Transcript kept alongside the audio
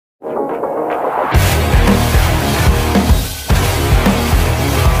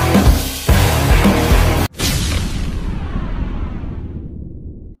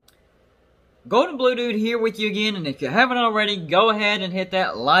Golden Blue Dude here with you again, and if you haven't already, go ahead and hit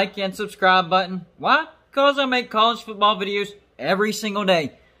that like and subscribe button. Why? Because I make college football videos every single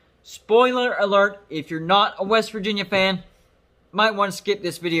day. Spoiler alert, if you're not a West Virginia fan, might want to skip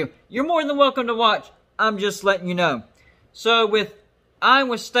this video. You're more than welcome to watch. I'm just letting you know. So with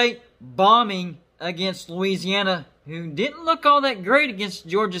Iowa State bombing against Louisiana, who didn't look all that great against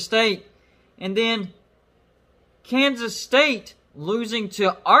Georgia State, and then Kansas State losing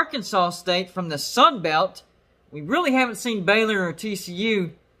to Arkansas State from the Sun Belt. We really haven't seen Baylor or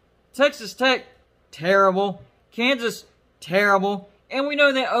TCU. Texas Tech, terrible. Kansas, terrible. And we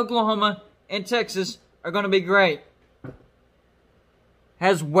know that Oklahoma and Texas are going to be great.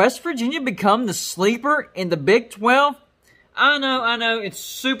 Has West Virginia become the sleeper in the Big 12? I know. It's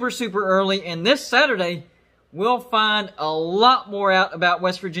super early. And this Saturday, we'll find a lot more out about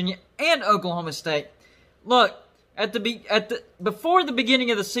West Virginia and Oklahoma State. Look, before the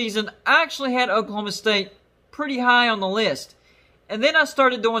beginning of the season, I actually had Oklahoma State pretty high on the list. And then I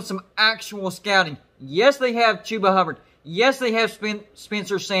started doing some actual scouting. Yes, they have Chuba Hubbard. Yes, they have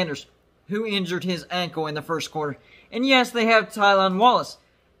Spencer Sanders, who injured his ankle in the first quarter. And yes, they have Tylan Wallace.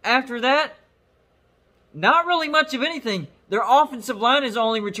 After that, not really much of anything. Their offensive line is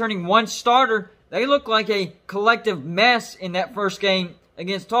only returning one starter. They look like a collective mess in that first game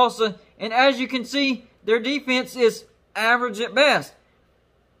against Tulsa. And as you can see, their defense is average at best.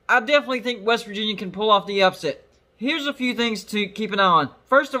 I definitely think West Virginia can pull off the upset. Here's a few things to keep an eye on.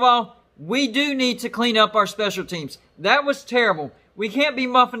 First of all, we do need to clean up our special teams. That was terrible. We can't be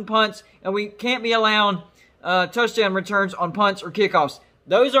muffing punts, and we can't be allowing touchdown returns on punts or kickoffs.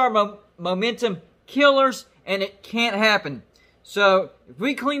 Those are momentum killers, and it can't happen. So, if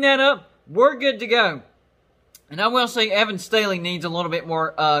we clean that up, we're good to go. And I will say Evan Staley needs a little bit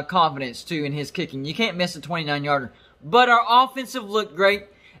more confidence, too, in his kicking. You can't miss a 29-yarder. But our offensive looked great,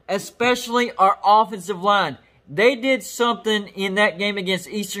 especially our offensive line. They did something in that game against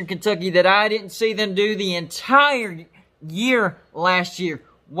Eastern Kentucky that I didn't see them do the entire year last year.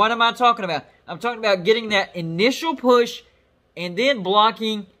 What am I talking about? I'm talking about getting that initial push and then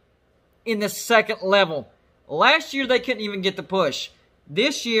blocking in the second level. Last year, they couldn't even get the push.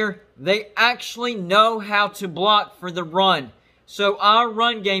 This year, they actually know how to block for the run. So our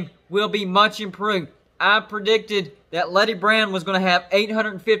run game will be much improved. I predicted that Letty Brown was going to have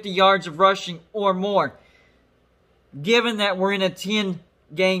 850 yards of rushing or more. Given that we're in a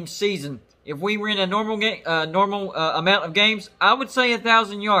 10-game season. If we were in a normal amount of games, I would say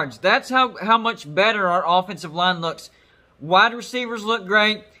 1,000 yards. That's how much better our offensive line looks. Wide receivers look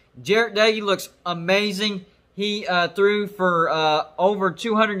great. Jarrett Daggy looks amazing. He threw for over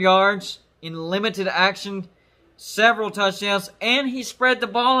 200 yards in limited action, several touchdowns, and he spread the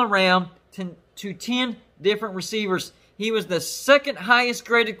ball around to 10 different receivers. He was the second highest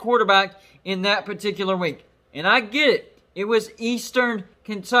graded quarterback in that particular week. And I get it. It was Eastern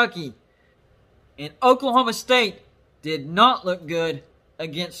Kentucky. And Oklahoma State did not look good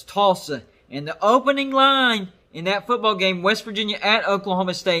against Tulsa. And the opening line in that football game, West Virginia at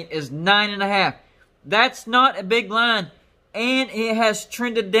Oklahoma State, is 9.5. That's not a big line. And it has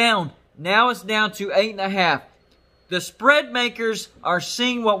trended down. Now it's down to 8.5. The spread makers are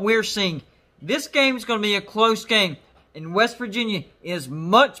seeing what we're seeing. This game is going to be a close game. And West Virginia is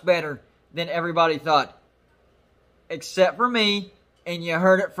much better than everybody thought. Except for me, and you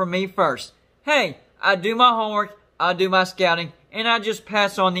heard it from me first. Hey, I do my homework, I do my scouting, and I just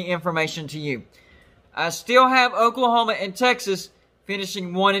pass on the information to you. I still have Oklahoma and Texas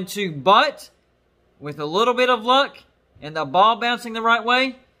finishing 1 and 2, but with a little bit of luck and the ball bouncing the right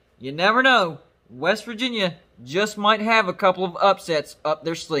way, you never know. West Virginia just might have a couple of upsets up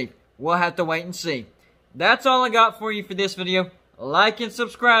their sleeve. We'll have to wait and see. That's all I got for you for this video. Like and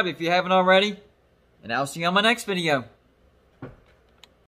subscribe if you haven't already. And I'll see you on my next video.